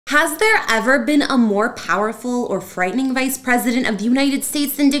Has there ever been a more powerful or frightening vice president of the United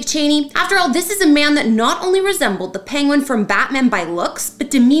States than Dick Cheney? After all, this is a man that not only resembled the Penguin from Batman by looks,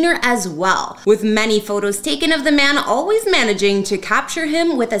 but demeanor as well, with many photos taken of the man always managing to capture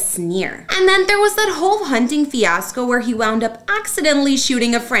him with a sneer. And then there was that whole hunting fiasco where he wound up accidentally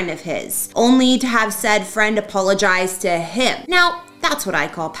shooting a friend of his, only to have said friend apologize to him. Now, that's what I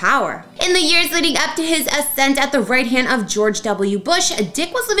call power. In the years leading up to his ascent at the right hand of George W. Bush,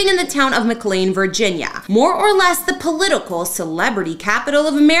 Dick was living in the town of McLean, Virginia, more or less the political celebrity capital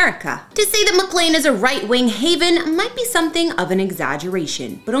of America. To say that McLean is a right-wing haven might be something of an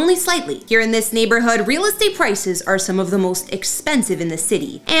exaggeration, but only slightly. Here in this neighborhood, real estate prices are some of the most expensive in the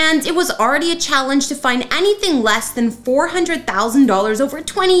city, and it was already a challenge to find anything less than $400,000 over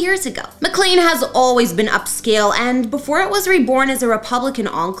 20 years ago. McLean has always been upscale, and before it was reborn as a Republican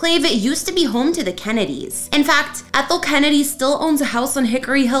enclave, it used to be home to the Kennedys. In fact, Ethel Kennedy still owns a house on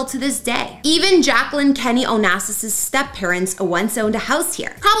Hickory Hill to this day. Even Jacqueline Kennedy Onassis' step-parents once owned a house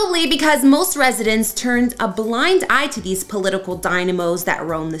here, probably because most residents turned a blind eye to these political dynamos that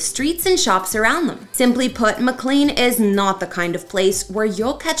roam the streets and shops around them. Simply put, McLean is not the kind of place where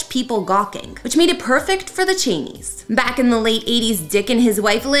you'll catch people gawking, which made it perfect for the Cheneys. Back in the late 80s, Dick and his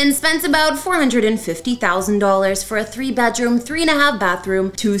wife Lynn spent about $450,000 for a 3-bedroom,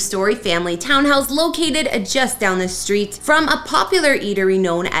 3.5-bathroom, 2-story family townhouse located just down the street from a popular eatery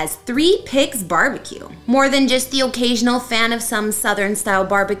known as Three Pigs Barbecue. More than just the occasional fan of some Southern-style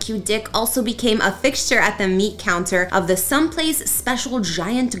barbecue, Dick also became a fixture at the meat counter of the Someplace Special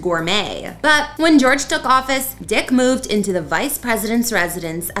Giant Gourmet. But when George took office, Dick moved into the vice president's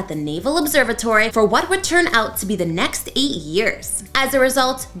residence at the Naval Observatory for what would turn out to be the next 8 years. As a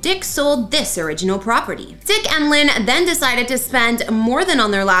result, Dick sold this original property. Dick and Lynn then decided to spend more than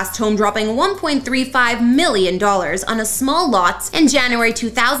on their last home, dropping $1.35 million on a small lot in January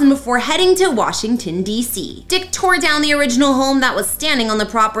 2000 before heading to Washington, D.C. Dick tore down the original home that was standing on the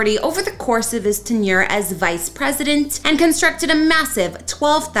property over the course of his tenure as vice president and constructed a massive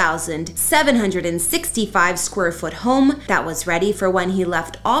 12,765 square foot home that was ready for when he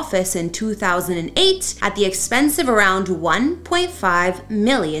left office in 2008 at the expense of around $1.5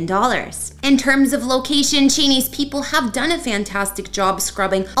 million. In terms of location, Cheney's people have done a fantastic job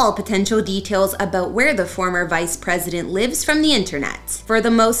scrubbing all potential details about where the former vice president lives from the internet. For the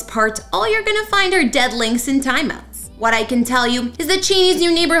most part, all you're gonna find are dead links and timeouts. What I can tell you is that Cheney's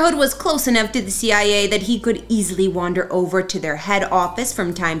new neighborhood was close enough to the CIA that he could easily wander over to their head office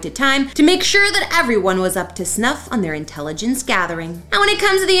from time to time to make sure that everyone was up to snuff on their intelligence gathering. Now, when it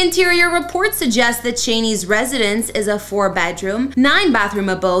comes to the interior, reports suggest that Cheney's residence is a 4-bedroom, 9-bathroom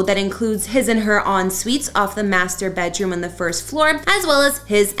abode that includes his and her en-suites off the master bedroom on the first floor, as well as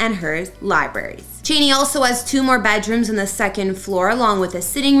his and her libraries. Cheney also has 2 more bedrooms on the 2nd floor, along with a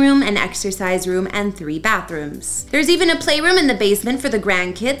sitting room, an exercise room, and 3 bathrooms. There's even a playroom in the basement for the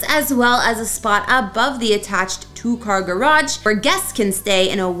grandkids, as well as a spot above the attached 2-car garage where guests can stay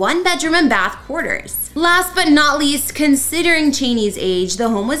in a 1-bedroom and bath quarters. Last but not least, considering Cheney's age, the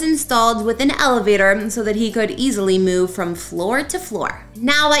home was installed with an elevator so that he could easily move from floor to floor.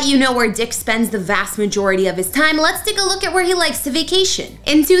 Now that you know where Dick spends the vast majority of his time, let's take a look at where he likes to vacation.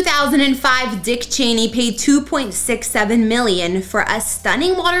 In 2005, Dick Cheney paid $2.67 million for a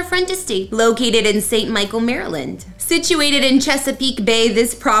stunning waterfront estate located in St. Michael, Maryland. Situated in Chesapeake Bay,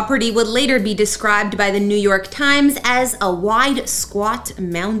 this property would later be described by the New York Times as a wide, squat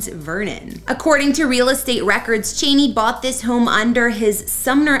Mount Vernon. According to real estate records, Cheney bought this home under his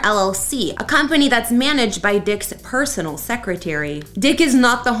Sumner LLC, a company that's managed by Dick's personal secretary. Dick is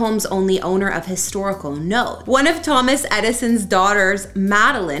not the home's only owner of historical note. One of Thomas Edison's daughters,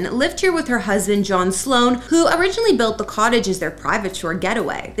 Madeline, lived here with her husband John Sloan, who originally built the cottage as their private shore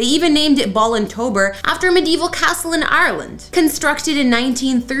getaway. They even named it Ballintober after a medieval castle in Ireland. Constructed in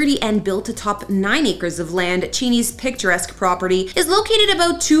 1930 and built atop 9 acres of land, Cheney's picturesque property is located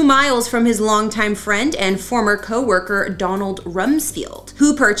about 2 miles from his longtime friend and former co-worker Donald Rumsfeld,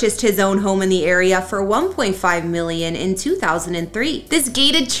 who purchased his own home in the area for $1.5 million in 2003. This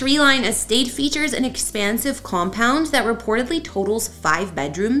gated tree-lined estate features an expansive compound that reportedly totals 5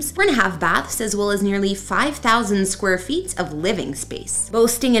 bedrooms, 4.5 baths, as well as nearly 5,000 square feet of living space.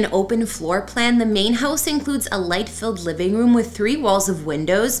 Boasting an open floor plan, the main house includes a light-filled living room with 3 walls of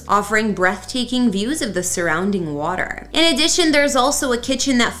windows, offering breathtaking views of the surrounding water. In addition, there's also a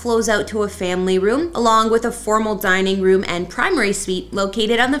kitchen that flows out to a family room bedroom, along with a formal dining room and primary suite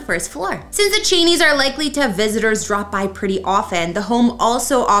located on the first floor. Since the Cheneys are likely to have visitors drop by pretty often, the home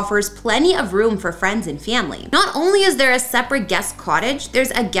also offers plenty of room for friends and family. Not only is there a separate guest cottage,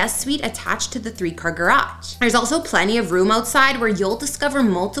 there's a guest suite attached to the 3-car garage. There's also plenty of room outside where you'll discover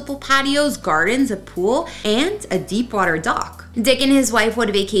multiple patios, gardens, a pool, and a deep water dock. Dick and his wife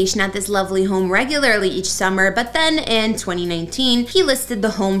would vacation at this lovely home regularly each summer, but then in 2019, he listed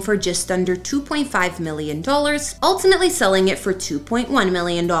the home for just under $2.5 million, ultimately selling it for $2.1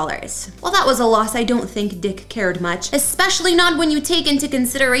 million. While that was a loss, I don't think Dick cared much, especially not when you take into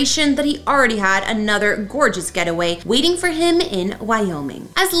consideration that he already had another gorgeous getaway waiting for him in Wyoming.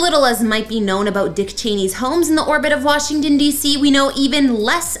 As little as might be known about Dick Cheney's homes in the orbit of Washington, D.C., we know even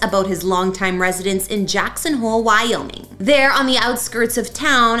less about his longtime residence in Jackson Hole, Wyoming. There, on the outskirts of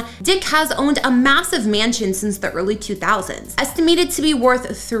town, Dick has owned a massive mansion since the early 2000s, estimated to be worth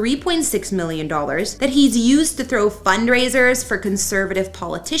 $3.6 million, that he's used to throw fundraisers for conservative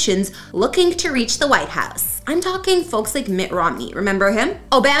politicians looking to reach the White House. I'm talking folks like Mitt Romney, remember him?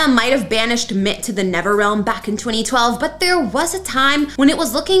 Obama might have banished Mitt to the never realm back in 2012, but there was a time when it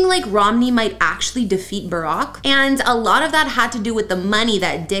was looking like Romney might actually defeat Barack, and a lot of that had to do with the money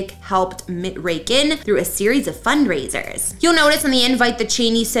that Dick helped Mitt rake in through a series of fundraisers. You'll notice on the invite the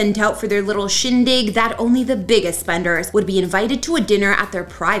Cheneys sent out for their little shindig that only the biggest spenders would be invited to a dinner at their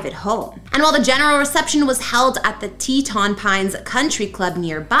private home. And while the general reception was held at the Teton Pines Country Club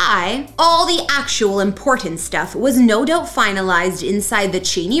nearby, all the actual important stuff was no doubt finalized inside the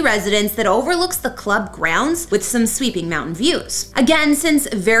Cheney residence that overlooks the club grounds with some sweeping mountain views. Again, since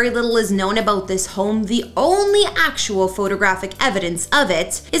very little is known about this home, the only actual photographic evidence of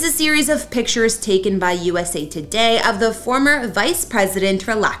it is a series of pictures taken by USA Today of the former vice president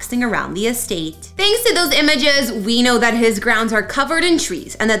relaxing around the estate. Thanks to those images, we know that his grounds are covered in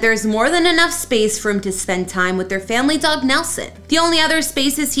trees and that there's more than enough space for him to spend time with their family dog Nelson. The only other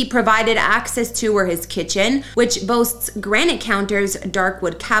spaces he provided access to were his kitchen, which boasts granite counters, dark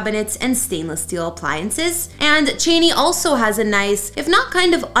wood cabinets, and stainless steel appliances. And Cheney also has a nice, if not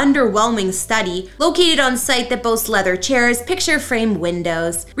kind of underwhelming study located on site that boasts leather chairs, picture frame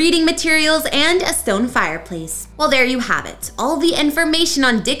windows, reading materials, and a stone fireplace. Well, there you have it. All the information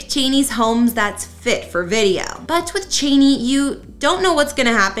on Dick Cheney's homes that's fit for video. But with Cheney, you don't know what's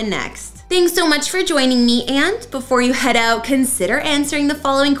gonna happen next. Thanks so much for joining me, and before you head out, consider answering the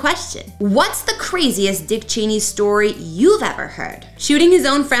following question. What's the craziest Dick Cheney story you've ever heard? Shooting his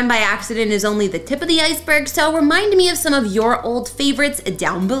own friend by accident is only the tip of the iceberg, so remind me of some of your old favorites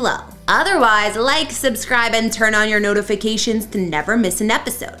down below. Otherwise, like, subscribe, and turn on your notifications to never miss an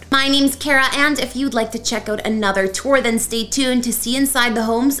episode. My name's Kara, and if you'd like to check out another tour, then stay tuned to see inside the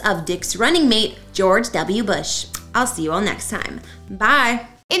homes of Dick's running mate, George W. Bush. I'll see you all next time. Bye.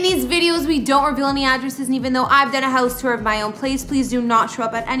 In these videos, we don't reveal any addresses, and even though I've done a house tour of my own place, please do not show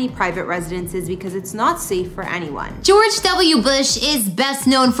up at any private residences because it's not safe for anyone. George W. Bush is best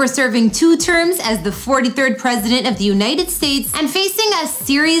known for serving 2 terms as the 43rd President of the United States and facing a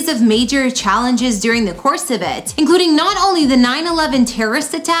series of major challenges during the course of it, including not only the 9/11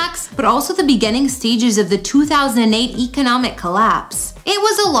 terrorist attacks, but also the beginning stages of the 2008 economic collapse. It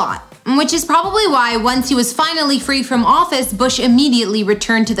was a lot. Which is probably why once he was finally free from office, Bush immediately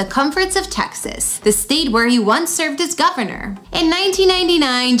returned to the comforts of Texas, the state where he once served as governor. In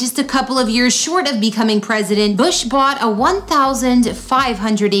 1999, just a couple of years short of becoming president, Bush bought a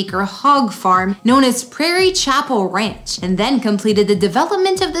 1,500-acre hog farm known as Prairie Chapel Ranch, and then completed the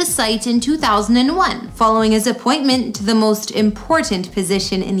development of the site in 2001, following his appointment to the most important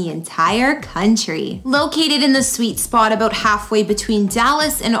position in the entire country. Located in the sweet spot about halfway between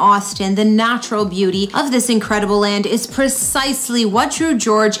Dallas and Austin, the natural beauty of this incredible land is precisely what drew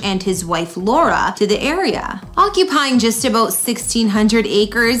George and his wife Laura to the area. Occupying just about 1,600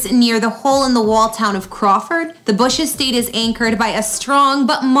 acres near the hole-in-the-wall town of Crawford, the Bush estate is anchored by a strong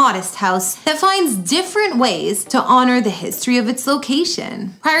but modest house that finds different ways to honor the history of its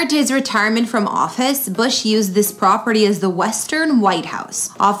location. Prior to his retirement from office, Bush used this property as the Western White House,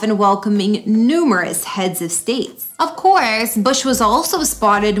 often welcoming numerous heads of states. Of course, Bush was also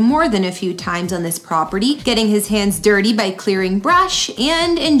spotted more than a few times on this property, getting his hands dirty by clearing brush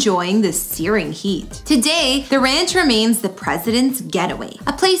and enjoying the searing heat. Today, the ranch remains the president's getaway,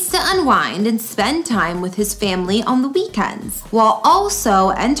 a place to unwind and spend time with his family on the weekends, while also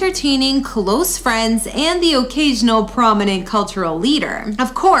entertaining close friends and the occasional prominent cultural leader.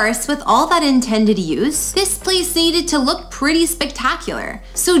 Of course, with all that intended use, this place needed to look pretty spectacular.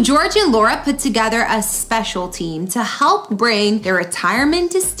 So George and Laura put together a special team to help bring their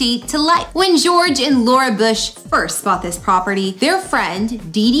retirement estate to life. When George and Laura Bush first bought this property, their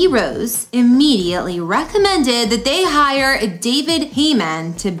friend, Dee Dee Rose, immediately recommended that they hire David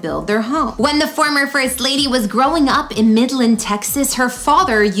Heyman to build their home. When the former First Lady was growing up in Midland, Texas, her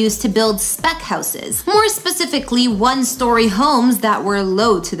father used to build spec houses, more specifically one-story homes that were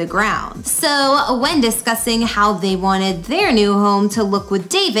low to the ground. So when discussing how they wanted their new home to look with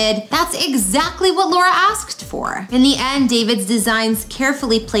David, that's exactly what Laura asked for. In the end, David's designs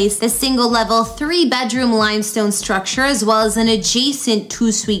carefully placed the single-level 3-bedroom limestone structure as well as an adjacent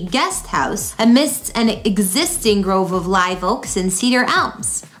 2-suite guest house amidst an existing grove of live oaks and cedar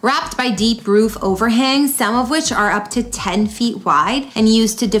elms. Wrapped by deep roof overhangs, some of which are up to 10 feet wide and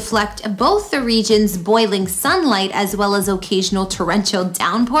used to deflect both the region's boiling sunlight as well as occasional torrential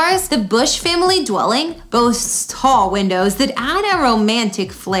downpours, the Bush family dwelling boasts tall windows that add a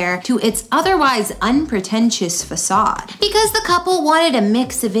romantic flair to its otherwise unpretentious facade. Because the couple wanted a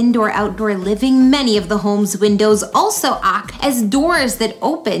mix of indoor-outdoor living, many of the home's windows also act as doors that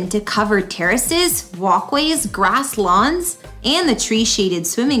open to covered terraces, walkways, grass lawns, and the tree-shaded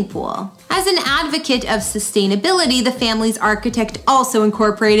swimming pool. As an advocate of sustainability, the family's architect also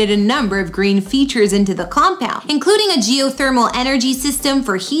incorporated a number of green features into the compound, including a geothermal energy system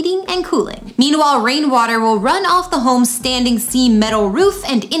for heating and cooling. Meanwhile, rainwater will run off the home's standing seam metal roof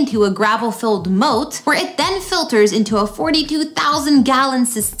and into a gravel-filled moat, where it then filters into a 42,000-gallon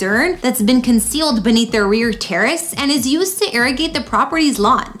cistern that's been concealed beneath their rear terrace and is used to irrigate the property's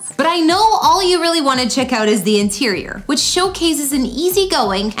lawns. But I know all you really want to check out is the interior, which showcases an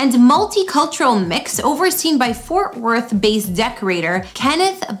easygoing and multicultural mix overseen by Fort Worth-based decorator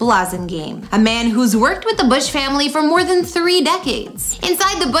Kenneth Blasingame, a man who's worked with the Bush family for more than 3 decades.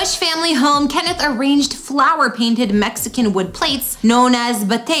 Inside the Bush family home, Kenneth arranged flower-painted Mexican wood plates known as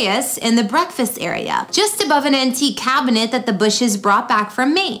bateas in the breakfast area, just above an antique cabinet that the Bushes brought back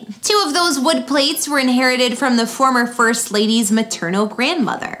from Maine. 2 of those wood plates were inherited from the former First Lady's maternal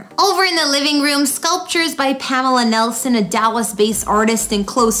grandmother. Over in the living room, sculptures by Pamela Nelson, a Dallas-based artist and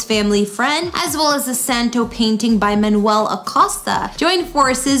close family friend, as well as a Santo painting by Manuel Acosta, joined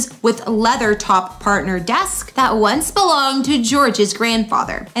forces with leather-top partner desk that once belonged to George's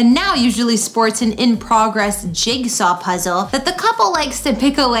grandfather, and now usually sports an in-progress jigsaw puzzle that the couple likes to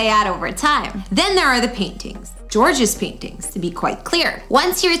pick away at over time. Then there are the paintings. George's paintings, to be quite clear.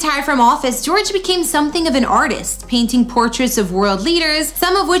 Once he retired from office, George became something of an artist, painting portraits of world leaders,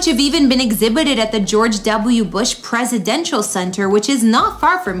 some of which have even been exhibited at the George W. Bush Presidential Center, which is not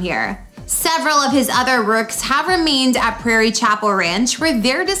far from here. Several of his other works have remained at Prairie Chapel Ranch, where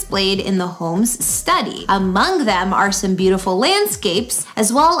they're displayed in the home's study. Among them are some beautiful landscapes,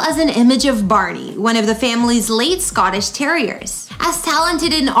 as well as an image of Barney, one of the family's late Scottish terriers. As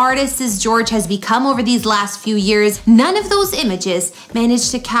talented an artist as George has become over these last few years, none of those images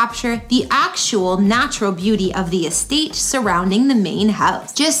managed to capture the actual natural beauty of the estate surrounding the main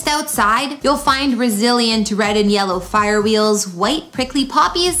house. Just outside, you'll find resilient red and yellow firewheels, white prickly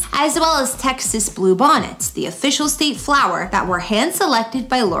poppies, as well as Texas blue bonnets, the official state flower that were hand-selected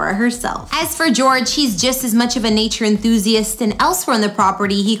by Laura herself. As for George, he's just as much of a nature enthusiast, and elsewhere on the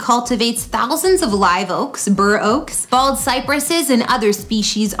property, he cultivates thousands of live oaks, bur oaks, bald cypresses, and other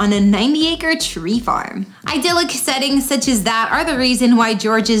species on a 90-acre tree farm. Idyllic settings such as that are the reason why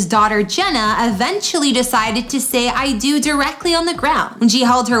George's daughter Jenna eventually decided to say "I do" directly on the ground when she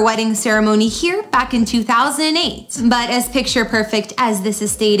held her wedding ceremony here back in 2008. But as picture-perfect as this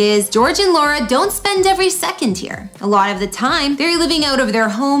estate is, George and Laura don't spend every second here. A lot of the time, they're living out of their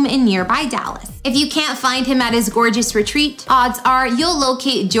home in nearby Dallas. If you can't find him at his gorgeous retreat, odds are you'll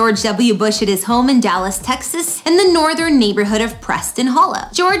locate George W. Bush at his home in Dallas, Texas, in the northern neighborhood of Preston Hollow.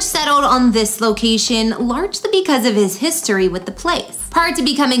 George settled on this location largely because of his history with the place. Prior to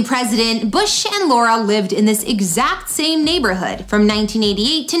becoming president, Bush and Laura lived in this exact same neighborhood from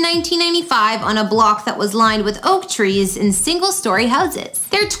 1988 to 1995 on a block that was lined with oak trees and single-story houses.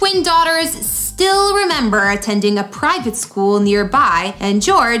 Their twin daughters still remember attending a private school nearby, and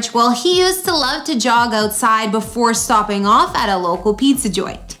George, well, he used to love to jog outside before stopping off at a local pizza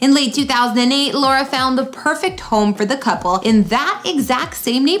joint. In late 2008, Laura found the perfect home for the couple in that exact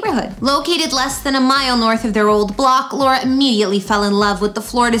same neighborhood. Located less than a mile north of their old block, Laura immediately fell in love with the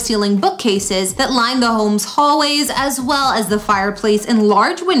floor-to-ceiling bookcases that lined the home's hallways, as well as the fireplace and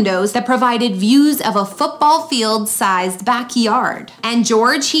large windows that provided views of a football field-sized backyard. And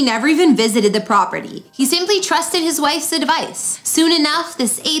George, he never even visited the property. He simply trusted his wife's advice. Soon enough,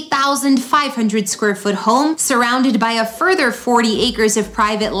 this 8,500 square foot home, surrounded by a further 40 acres of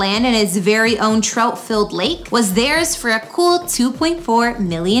private private land and his very own trout-filled lake was theirs for a cool $2.4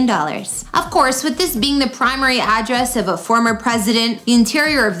 million. Of course, with this being the primary address of a former president, the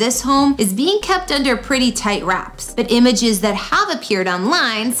interior of this home is being kept under pretty tight wraps. But images that have appeared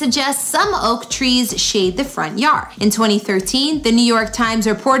online suggest some oak trees shade the front yard. In 2013, the New York Times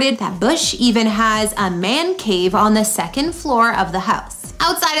reported that Bush even has a man cave on the second floor of the house.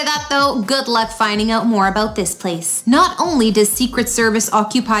 Outside of that though, good luck finding out more about this place. Not only does Secret Service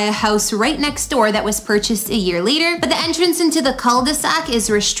occupy a house right next door that was purchased a year later, but the entrance into the cul-de-sac is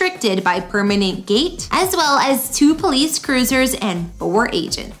restricted by permanent gate, as well as 2 police cruisers and 4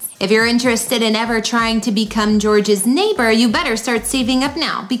 agents. If you're interested in ever trying to become George's neighbor, you better start saving up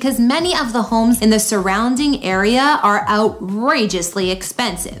now, because many of the homes in the surrounding area are outrageously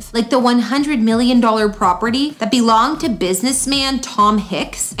expensive. Like the $100 million property that belonged to businessman Tom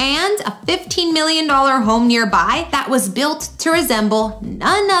Hicks, and a $15 million home nearby that was built to resemble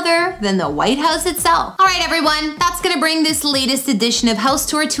none other than the White House itself. All right, everyone, that's gonna bring this latest edition of House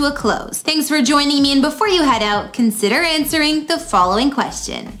Tour to a close. Thanks for joining me, and before you head out, consider answering the following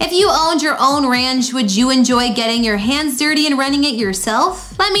question. If you owned your own ranch, would you enjoy getting your hands dirty and running it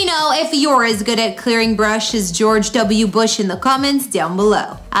yourself? Let me know if you're as good at clearing brush as George W. Bush in the comments down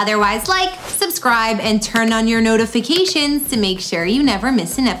below. Otherwise, like, subscribe, and turn on your notifications to make sure you never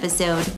miss an episode.